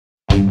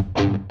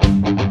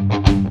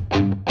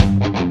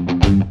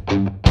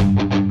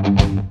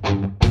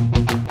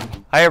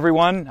Hi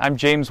everyone, I'm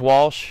James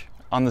Walsh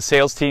on the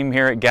sales team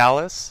here at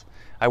Gallus.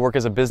 I work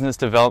as a business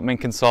development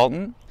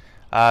consultant.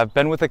 I've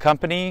been with the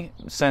company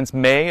since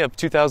May of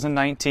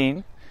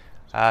 2019.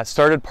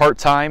 Started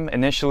part-time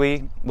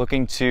initially,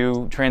 looking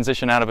to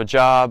transition out of a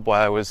job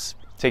while I was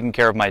taking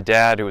care of my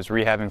dad who was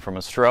rehabbing from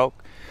a stroke.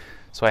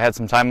 So I had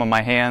some time on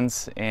my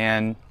hands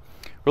and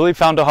really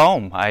found a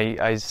home.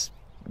 I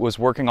was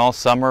working all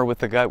summer with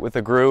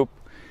the group.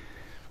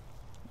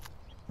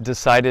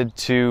 Decided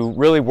to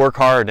really work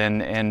hard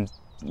and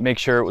make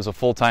sure it was a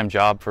full-time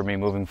job for me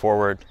moving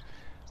forward.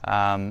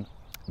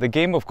 The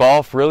game of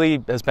golf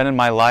really has been in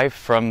my life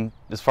from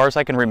as far as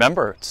I can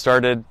remember. It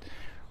started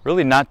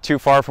really not too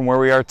far from where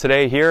we are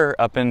today here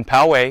up in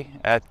Poway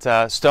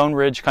at Stone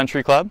Ridge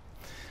Country Club.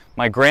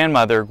 My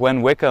grandmother,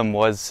 Gwen Wickham,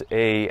 was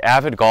an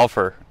avid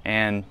golfer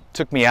and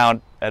took me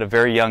out at a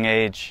very young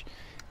age,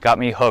 got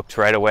me hooked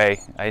right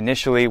away. I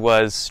initially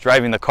was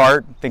driving the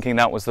cart, thinking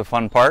that was the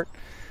fun part,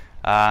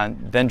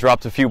 then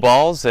dropped a few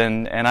balls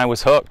and I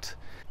was hooked.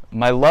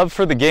 My love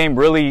for the game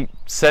really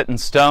set in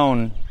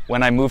stone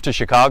when I moved to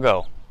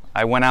Chicago.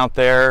 I went out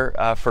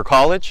there for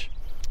college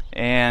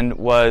and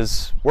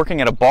was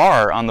working at a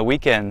bar on the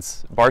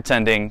weekends,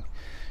 bartending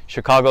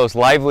Chicago's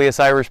liveliest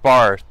Irish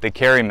bar, the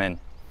Kerryman,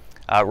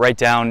 right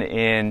down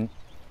in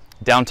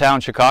downtown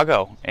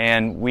Chicago.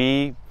 And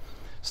we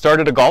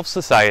started a golf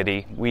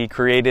society. We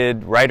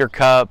created Ryder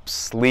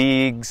Cups,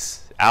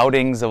 leagues,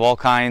 outings of all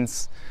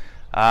kinds.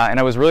 And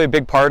I was really a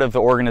big part of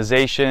the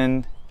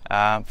organization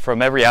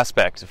from every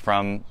aspect,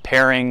 from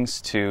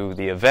pairings to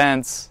the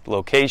events,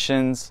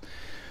 locations.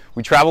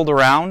 We traveled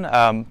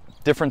around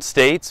different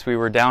states. We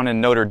were down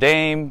in Notre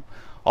Dame,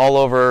 all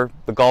over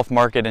the golf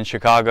market in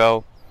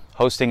Chicago,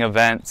 hosting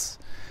events.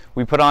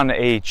 We put on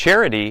a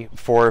charity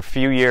for a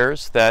few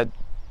years that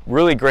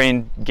really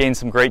gained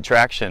some great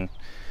traction.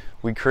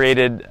 We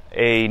created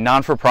a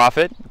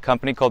non-for-profit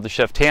company called the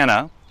Chef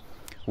Tana,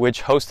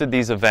 which hosted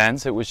these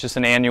events. It was just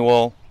an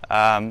annual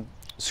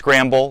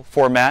scramble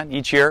format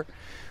each year.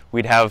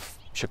 We'd have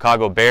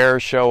Chicago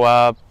Bears show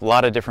up, a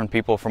lot of different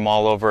people from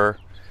all over.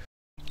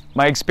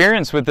 My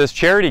experience with this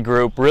charity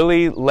group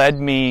really led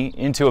me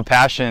into a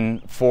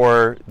passion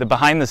for the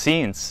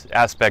behind-the-scenes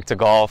aspect of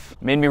golf.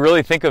 It made me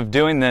really think of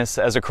doing this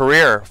as a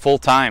career,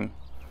 full-time,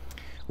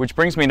 which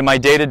brings me to my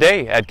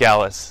day-to-day at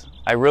Gallus.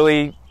 I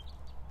really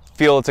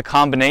feel it's a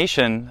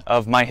combination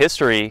of my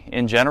history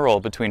in general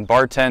between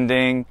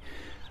bartending,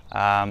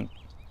 my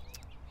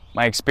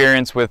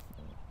experience with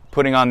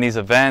putting on these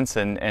events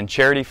and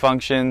charity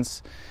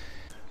functions.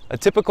 A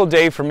typical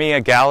day for me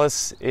at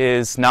Gallus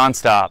is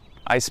nonstop.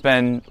 I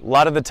spend a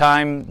lot of the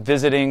time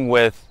visiting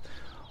with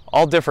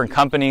all different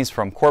companies,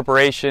 from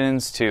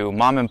corporations to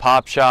mom and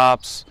pop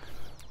shops,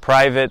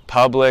 private,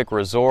 public,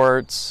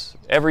 resorts,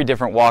 every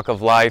different walk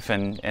of life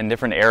and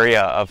different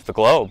area of the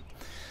globe.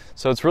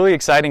 So it's really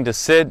exciting to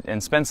sit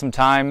and spend some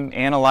time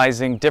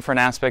analyzing different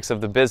aspects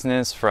of the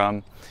business,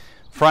 from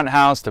front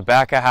house to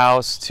back of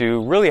house,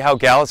 to really how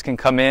Gallus can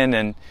come in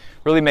and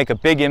really make a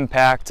big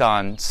impact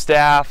on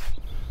staff,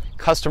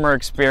 customer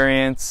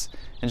experience,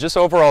 and just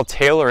overall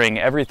tailoring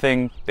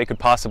everything they could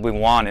possibly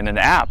want in an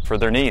app for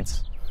their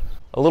needs.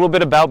 A little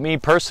bit about me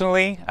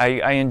personally.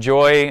 I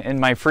enjoy, in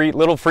my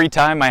little free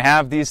time I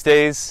have these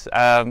days,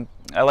 I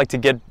like to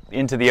get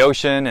into the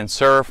ocean and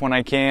surf when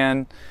I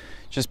can.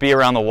 Just be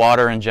around the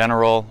water in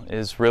general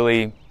is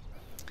really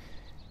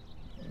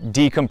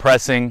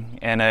decompressing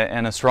and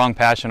a strong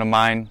passion of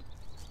mine.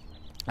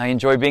 I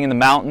enjoy being in the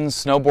mountains,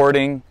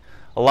 snowboarding,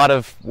 a lot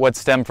of what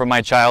stemmed from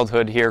my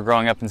childhood here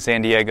growing up in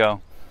San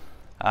Diego.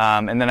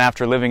 And then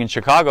after living in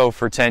Chicago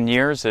for 10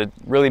 years, it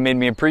really made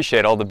me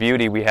appreciate all the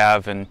beauty we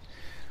have and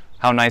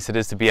how nice it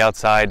is to be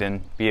outside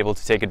and be able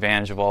to take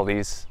advantage of all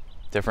these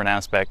different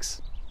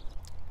aspects.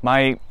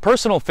 My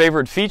personal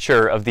favorite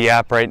feature of the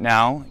app right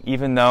now,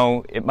 even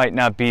though it might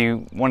not be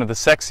one of the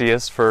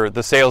sexiest for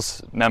the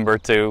sales member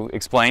to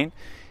explain,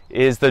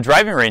 is the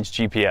driving range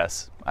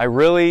GPS. I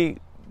really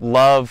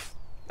love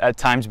at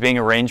times being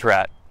a range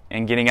rat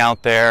and getting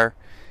out there,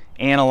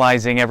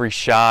 analyzing every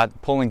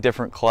shot, pulling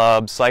different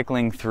clubs,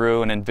 cycling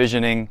through and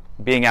envisioning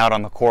being out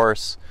on the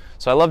course.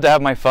 So I love to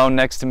have my phone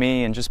next to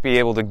me and just be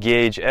able to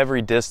gauge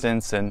every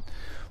distance and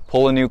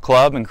pull a new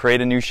club and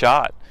create a new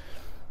shot.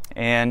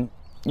 And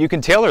you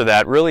can tailor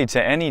that really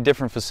to any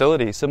different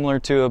facility, similar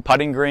to a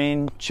putting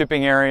green,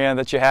 chipping area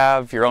that you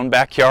have, your own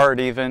backyard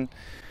even.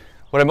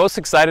 What I'm most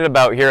excited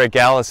about here at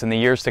Gallus in the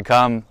years to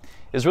come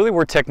is really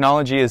where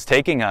technology is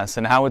taking us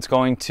and how it's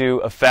going to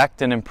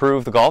affect and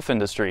improve the golf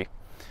industry.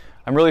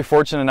 I'm really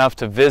fortunate enough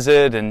to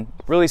visit and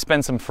really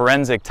spend some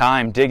forensic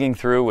time digging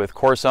through with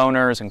course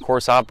owners and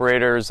course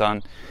operators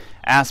on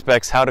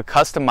aspects how to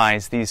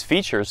customize these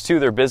features to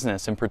their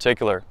business in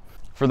particular.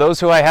 For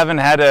those who I haven't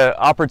had an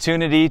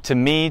opportunity to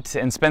meet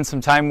and spend some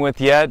time with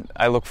yet,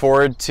 I look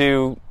forward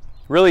to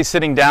really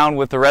sitting down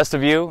with the rest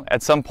of you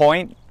at some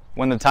point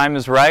when the time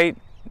is right,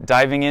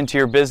 diving into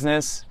your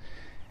business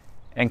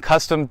and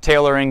custom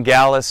tailoring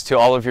Gallus to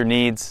all of your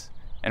needs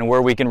and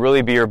where we can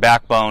really be your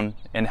backbone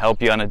and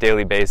help you on a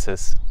daily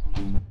basis.